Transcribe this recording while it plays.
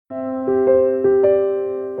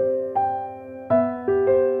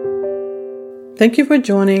Thank you for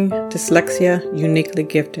joining Dyslexia Uniquely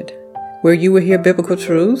Gifted, where you will hear biblical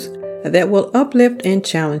truths that will uplift and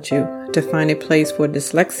challenge you to find a place for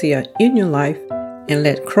dyslexia in your life and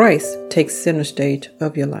let Christ take center stage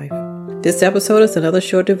of your life. This episode is another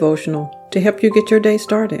short devotional to help you get your day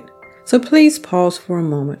started. So please pause for a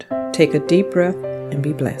moment, take a deep breath, and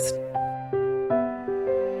be blessed.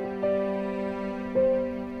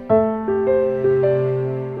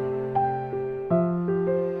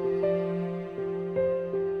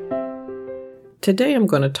 Today I'm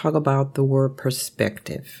going to talk about the word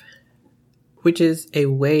perspective, which is a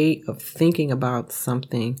way of thinking about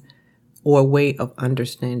something or a way of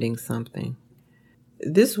understanding something.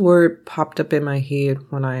 This word popped up in my head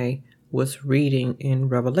when I was reading in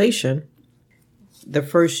Revelation. The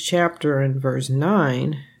first chapter in verse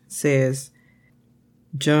 9 says,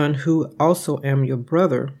 "John, who also am your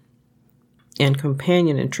brother and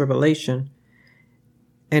companion in tribulation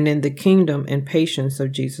and in the kingdom and patience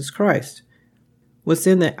of Jesus Christ, was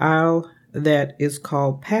in the isle that is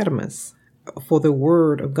called Patmos for the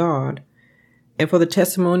word of God and for the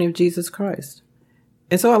testimony of Jesus Christ."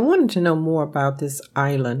 And so I wanted to know more about this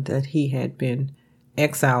island that he had been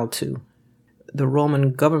exiled to. The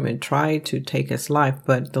Roman government tried to take his life,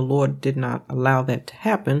 but the Lord did not allow that to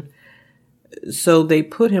happen. So they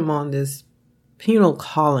put him on this penal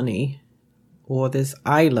colony or this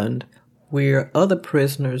island where other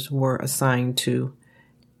prisoners were assigned to.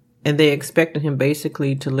 And they expected him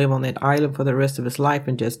basically to live on that island for the rest of his life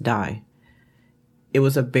and just die. It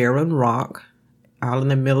was a barren rock out in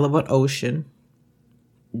the middle of an ocean.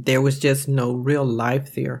 There was just no real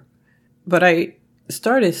life there. But I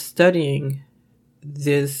started studying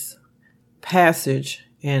this passage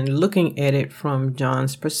and looking at it from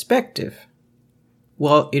John's perspective.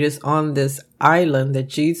 Well, it is on this island that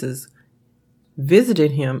Jesus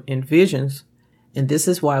visited him in visions, and this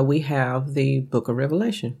is why we have the book of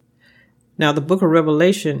Revelation. Now, the book of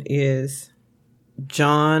Revelation is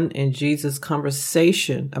John and Jesus'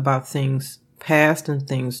 conversation about things past and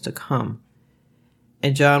things to come.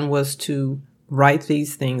 And John was to write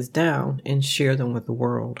these things down and share them with the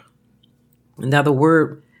world. Now, the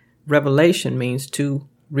word revelation means to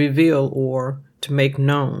reveal or to make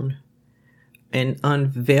known, an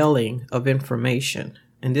unveiling of information.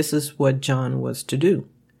 And this is what John was to do.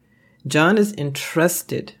 John is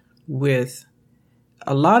entrusted with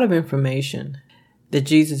a lot of information that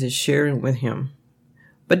Jesus is sharing with him.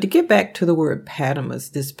 But to get back to the word Patmos,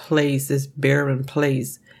 this place, this barren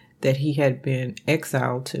place that he had been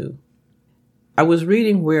exiled to, I was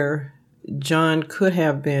reading where John could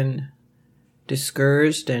have been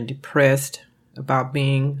discouraged and depressed about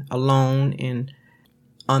being alone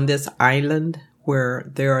on this island where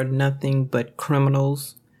there are nothing but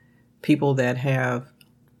criminals, people that have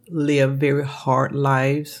lived very hard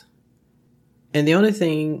lives. And the only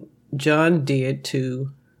thing John did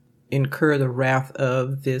to incur the wrath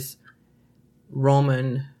of this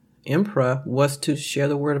Roman emperor was to share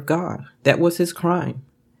the word of God. That was his crime.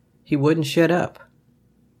 He wouldn't shut up.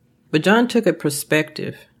 But John took a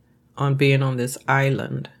perspective on being on this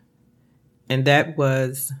island. And that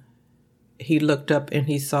was, he looked up and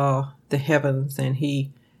he saw the heavens and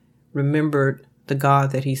he remembered the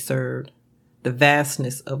God that he served, the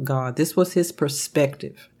vastness of God. This was his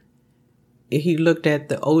perspective. He looked at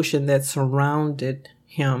the ocean that surrounded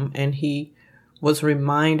him and he was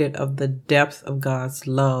reminded of the depth of God's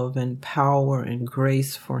love and power and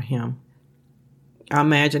grace for him. I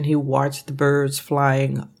imagine he watched the birds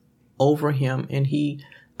flying over him and he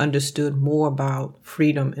understood more about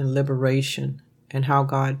freedom and liberation and how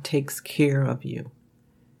God takes care of you.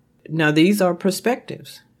 Now, these are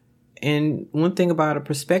perspectives. And one thing about a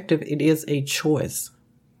perspective, it is a choice.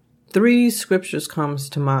 3 scriptures comes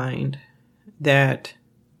to mind that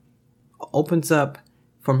opens up,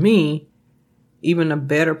 for me, even a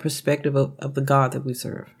better perspective of the God that we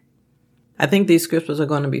serve. I think these scriptures are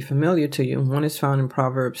going to be familiar to you. One is found in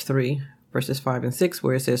Proverbs 3, verses 5 and 6,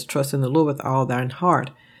 where it says, "Trust in the Lord with all thine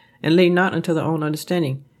heart, and lean not unto thy own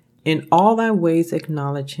understanding. In all thy ways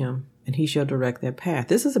acknowledge him, and he shall direct thy path."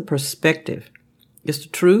 This is a perspective. It's the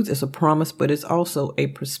truth, it's a promise, but it's also a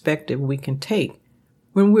perspective we can take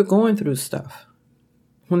when we're going through stuff.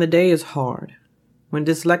 When the day is hard, when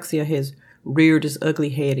dyslexia has reared its ugly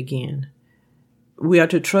head again, we are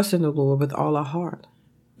to trust in the Lord with all our heart,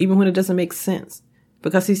 even when it doesn't make sense,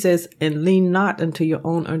 because he says, "And lean not unto your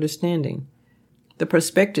own understanding." The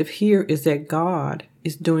perspective here is that God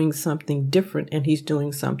is doing something different and he's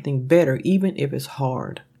doing something better, even if it's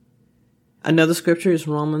hard. Another scripture is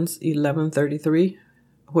Romans 11:33,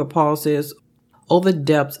 where Paul says, Oh, the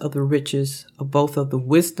depths of the riches of both of the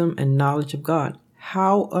wisdom and knowledge of God.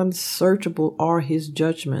 How unsearchable are his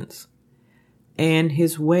judgments and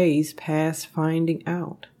his ways past finding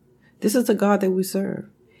out. This is the God that we serve.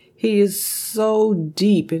 He is so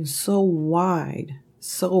deep and so wide,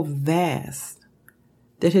 so vast,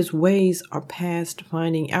 that his ways are past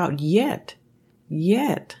finding out. Yet,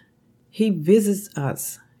 he visits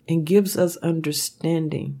us and gives us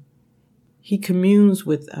understanding. He communes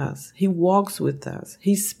with us. He walks with us.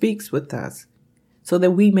 He speaks with us so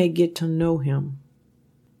that we may get to know him.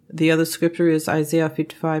 The other scripture is Isaiah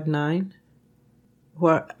 55:9,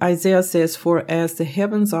 where Isaiah says, "For as the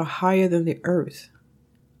heavens are higher than the earth,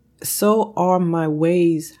 so are my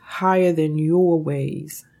ways higher than your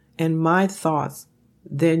ways, and my thoughts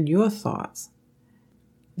than your thoughts."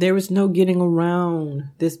 There is no getting around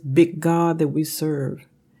this big God that we serve.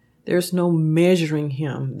 There's no measuring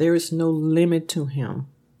him. There is no limit to him.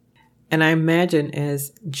 And I imagine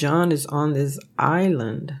as John is on this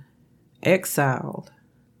island, exiled,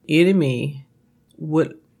 enemy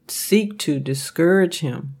would seek to discourage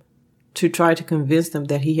him, to try to convince him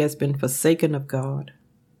that he has been forsaken of God.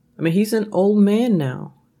 I mean, he's an old man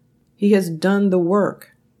now. He has done the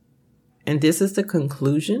work. And this is the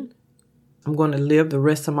conclusion. I'm going to live the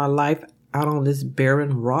rest of my life out on this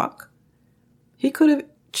barren rock. He could have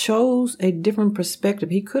chose a different perspective.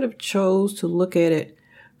 He could have chose to look at it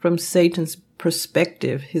from Satan's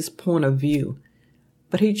perspective, his point of view.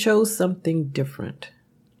 But he chose something different.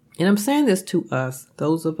 And I'm saying this to us,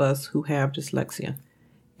 those of us who have dyslexia.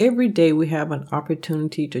 Every day we have an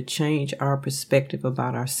opportunity to change our perspective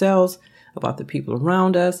about ourselves, about the people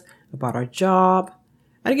around us, about our job.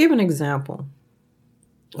 I'll give an example.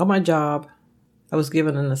 On my job, I was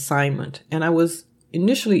given an assignment, and I was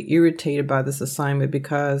initially irritated by this assignment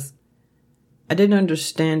because I didn't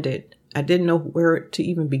understand it. I didn't know where to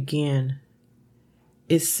even begin.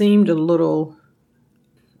 It seemed a little,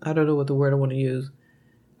 I don't know what the word I want to use,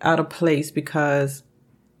 out of place, because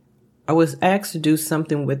I was asked to do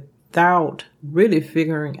something without really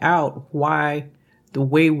figuring out why the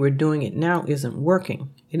way we're doing it now isn't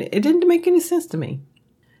working. And it didn't make any sense to me.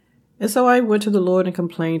 And so I went to the Lord and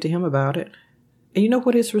complained to him about it. And you know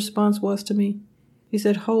what his response was to me? He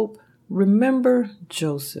said, "Hope, remember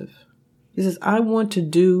Joseph." He says, "I want to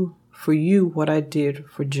do for you what I did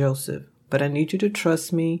for Joseph, but I need you to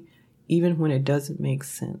trust me even when it doesn't make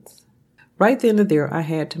sense." Right then and there, I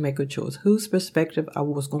had to make a choice. Whose perspective I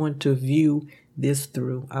was going to view this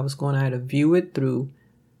through? I was going to either view it through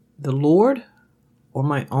the Lord or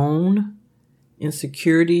my own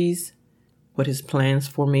insecurities, what his plans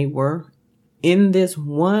for me were. In this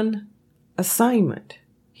one assignment,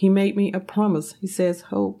 he made me a promise. He says,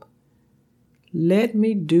 "Hope, let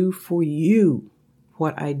me do for you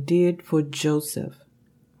what I did for Joseph."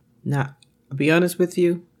 Now, I'll be honest with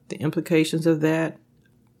you, the implications of that,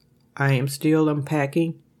 I am still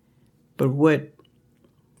unpacking. But what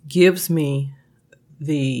gives me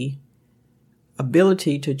the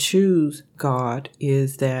ability to choose God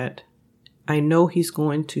is that I know he's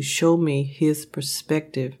going to show me his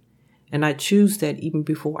perspective. And I choose that even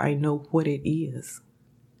before I know what it is.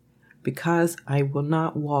 Because I will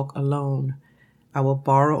not walk alone. I will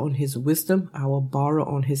borrow on his wisdom. I will borrow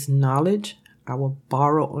on his knowledge. I will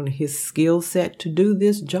borrow on his skill set to do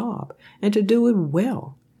this job and to do it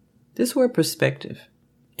well. This word perspective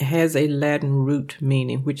has a Latin root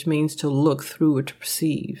meaning, which means to look through or to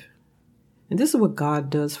perceive. And this is what God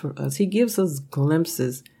does for us. He gives us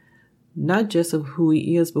glimpses, not just of who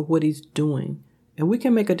he is, but what he's doing. And we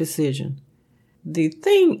can make a decision. The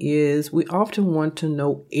thing is, we often want to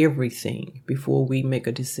know everything before we make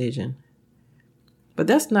a decision. But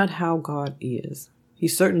that's not how God is. He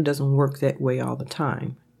certainly doesn't work that way all the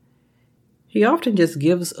time. He often just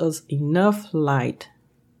gives us enough light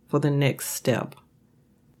for the next step.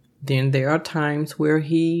 Then there are times where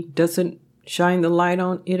he doesn't shine the light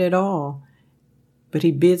on it at all, but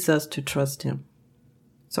he bids us to trust him.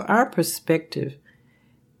 So our perspective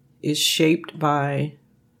is shaped by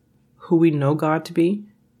who we know God to be,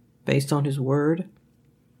 based on his word,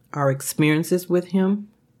 our experiences with him.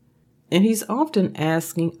 And he's often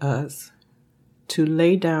asking us to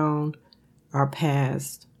lay down our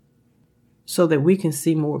past so that we can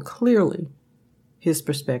see more clearly his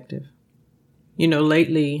perspective. You know,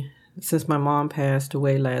 lately, since my mom passed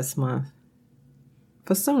away last month,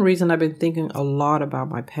 for some reason I've been thinking a lot about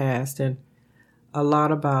my past and a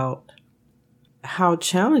lot about how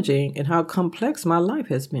challenging and how complex my life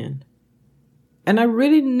has been. And I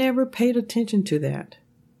really never paid attention to that.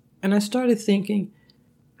 And I started thinking,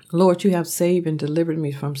 Lord, you have saved and delivered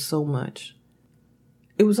me from so much.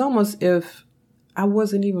 It was almost if I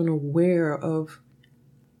wasn't even aware of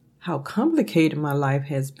how complicated my life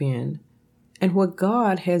has been and what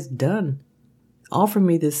God has done, offering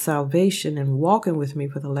me this salvation and walking with me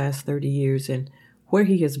for the last 30 years and where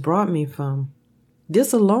he has brought me from.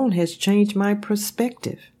 This alone has changed my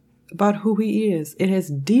perspective about who he is. It has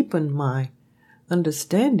deepened my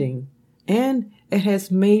understanding, and it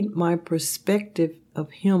has made my perspective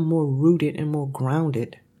of him more rooted and more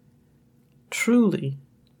grounded. Truly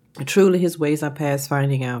his ways are past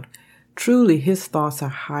finding out. Truly his thoughts are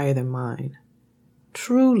higher than mine.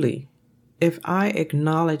 Truly, if I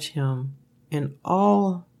acknowledge him in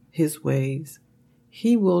all his ways,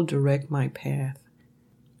 he will direct my path.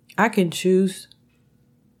 I can choose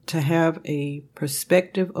to have a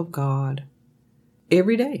perspective of God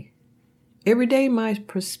every day. Every day my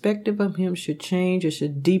perspective of him should change. It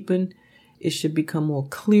should deepen. It should become more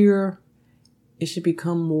clear. It should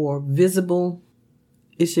become more visible.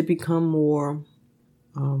 It should become more,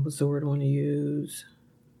 what's the word I want to use?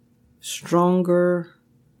 Stronger,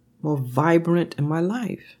 more vibrant in my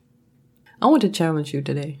life. I want to challenge you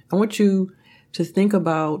today. I want you to think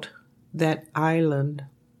about that island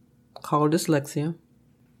called dyslexia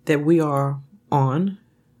that we are on,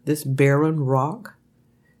 this barren rock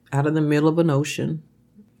out in the middle of an ocean.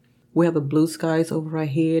 We have the blue skies over our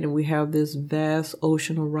head and we have this vast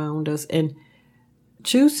ocean around us, and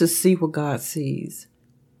choose to see what God sees.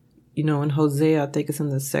 You know, in Hosea, I think it's in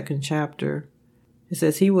the 2nd chapter, it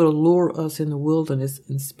says he will lure us in the wilderness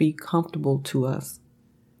and speak comfortable to us.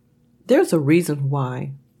 There's a reason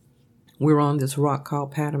why we're on this rock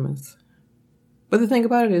called Patmos. But the thing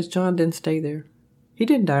about it is John didn't stay there. He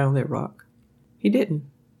didn't die on that rock. He didn't.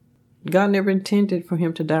 God never intended for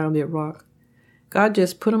him to die on that rock. God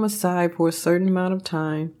just put him aside for a certain amount of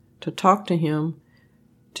time to talk to him,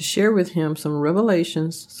 to share with him some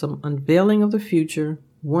revelations, some unveiling of the future.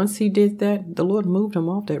 Once he did that, the Lord moved him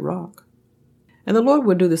off that rock. And the Lord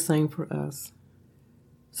will do the same for us.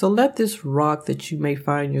 So let this rock that you may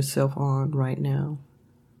find yourself on right now,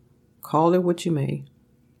 call it what you may.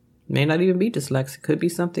 It may not even be dyslexia. It could be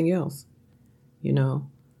something else, you know.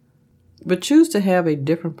 But choose to have a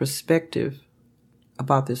different perspective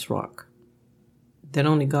about this rock that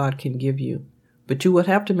only God can give you. But you would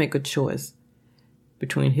have to make a choice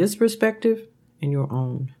between his perspective and your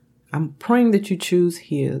own. I'm praying that you choose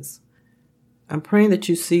his. I'm praying that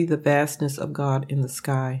you see the vastness of God in the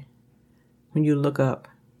sky when you look up.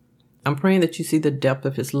 I'm praying that you see the depth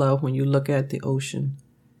of his love when you look at the ocean,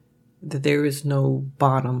 that there is no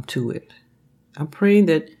bottom to it. I'm praying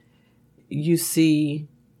that you see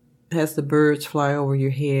as the birds fly over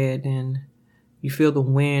your head and you feel the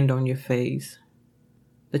wind on your face,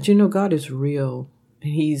 that you know God is real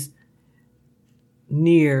and he's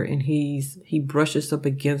near and he brushes up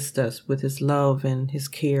against us with his love and his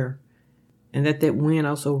care, and that wind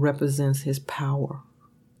also represents his power.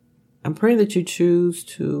 I'm praying that you choose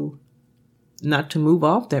to not to move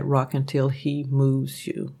off that rock until he moves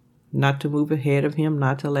you, not to move ahead of him,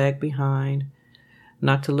 not to lag behind,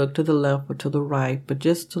 not to look to the left or to the right, but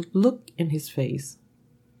just to look in his face.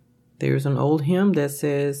 There's an old hymn that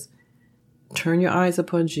says, turn your eyes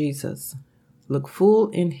upon Jesus, look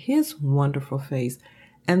full in his wonderful face,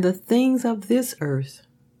 and the things of this earth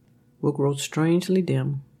will grow strangely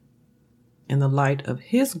dim in the light of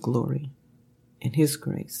his glory and his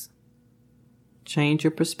grace. Change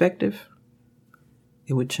your perspective.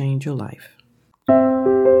 It would change your life.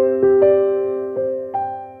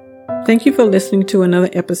 Thank you for listening to another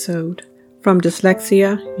episode from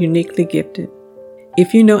Dyslexia Uniquely Gifted.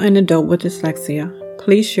 If you know an adult with dyslexia,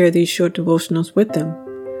 please share these short devotionals with them.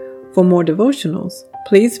 For more devotionals,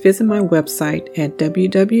 please visit my website at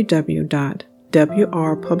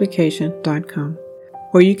www.wrpublication.com,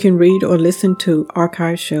 where you can read or listen to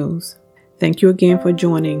archive shows. Thank you again for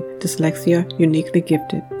joining Dyslexia Uniquely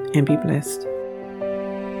Gifted, and be blessed.